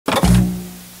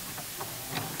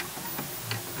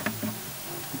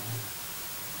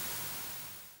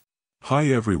Hi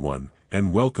everyone,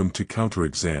 and welcome to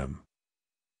CounterExam.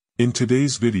 In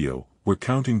today's video, we're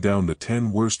counting down the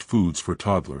 10 worst foods for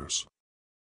toddlers.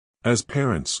 As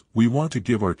parents, we want to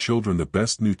give our children the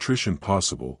best nutrition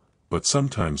possible, but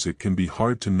sometimes it can be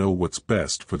hard to know what's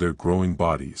best for their growing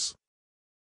bodies.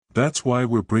 That's why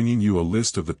we're bringing you a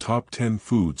list of the top 10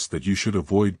 foods that you should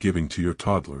avoid giving to your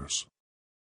toddlers.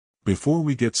 Before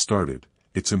we get started,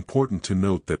 it's important to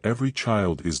note that every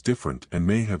child is different and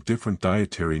may have different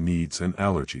dietary needs and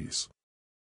allergies.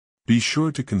 Be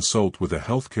sure to consult with a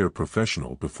healthcare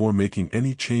professional before making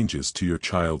any changes to your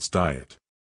child's diet.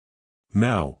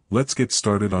 Now, let's get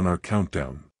started on our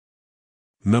countdown.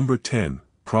 Number 10.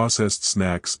 Processed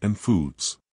snacks and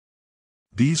foods.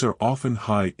 These are often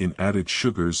high in added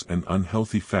sugars and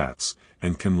unhealthy fats,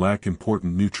 and can lack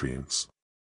important nutrients.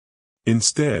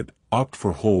 Instead, opt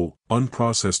for whole,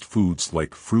 unprocessed foods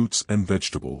like fruits and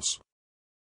vegetables.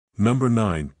 Number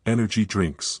 9. Energy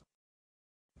drinks.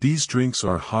 These drinks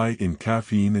are high in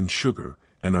caffeine and sugar,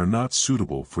 and are not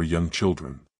suitable for young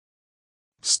children.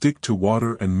 Stick to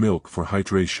water and milk for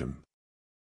hydration.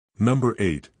 Number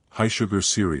 8. High-sugar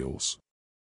cereals.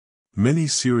 Many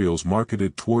cereals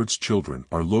marketed towards children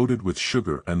are loaded with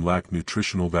sugar and lack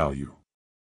nutritional value.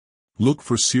 Look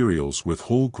for cereals with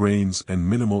whole grains and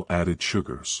minimal added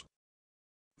sugars.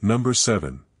 Number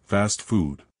 7. Fast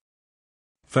food.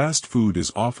 Fast food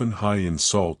is often high in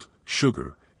salt,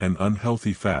 sugar, and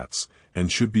unhealthy fats,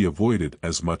 and should be avoided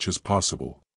as much as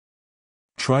possible.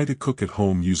 Try to cook at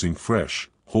home using fresh,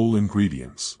 whole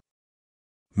ingredients.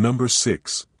 Number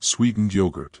 6. Sweetened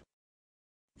yogurt.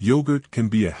 Yogurt can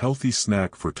be a healthy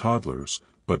snack for toddlers,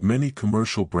 but many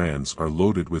commercial brands are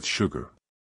loaded with sugar.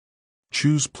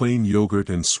 Choose plain yogurt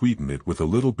and sweeten it with a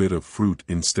little bit of fruit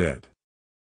instead.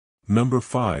 Number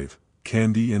 5.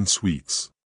 Candy and sweets.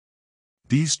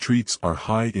 These treats are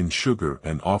high in sugar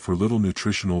and offer little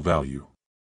nutritional value.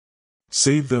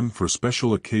 Save them for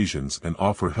special occasions and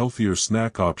offer healthier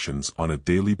snack options on a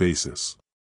daily basis.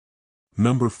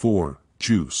 Number 4.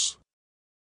 Juice.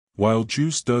 While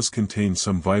juice does contain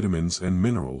some vitamins and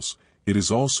minerals, it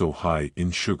is also high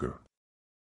in sugar.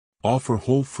 Offer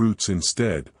whole fruits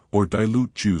instead, or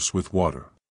dilute juice with water.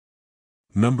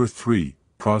 Number 3.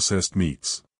 Processed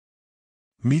meats.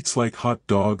 Meats like hot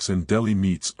dogs and deli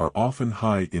meats are often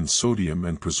high in sodium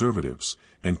and preservatives,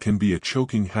 and can be a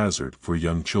choking hazard for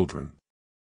young children.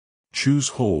 Choose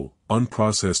whole,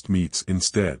 unprocessed meats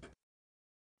instead.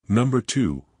 Number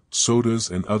 2.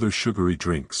 Sodas and other sugary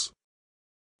drinks.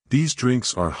 These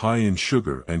drinks are high in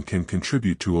sugar and can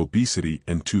contribute to obesity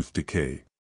and tooth decay.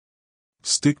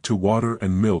 Stick to water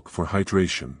and milk for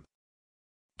hydration.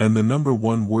 And the number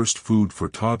 1 worst food for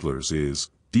toddlers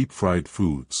is deep-fried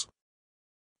foods.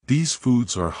 These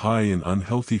foods are high in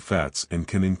unhealthy fats and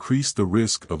can increase the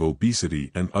risk of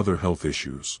obesity and other health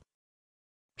issues.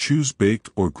 Choose baked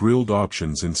or grilled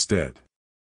options instead.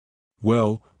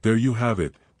 Well, there you have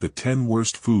it, the 10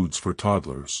 worst foods for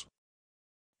toddlers.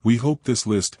 We hope this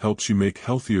list helps you make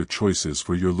healthier choices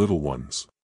for your little ones.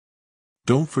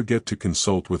 Don't forget to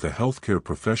consult with a healthcare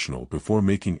professional before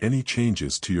making any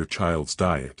changes to your child's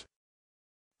diet.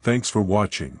 Thanks for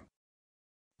watching.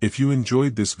 If you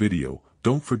enjoyed this video,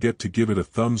 don't forget to give it a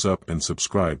thumbs up and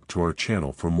subscribe to our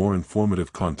channel for more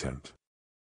informative content.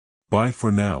 Bye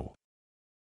for now.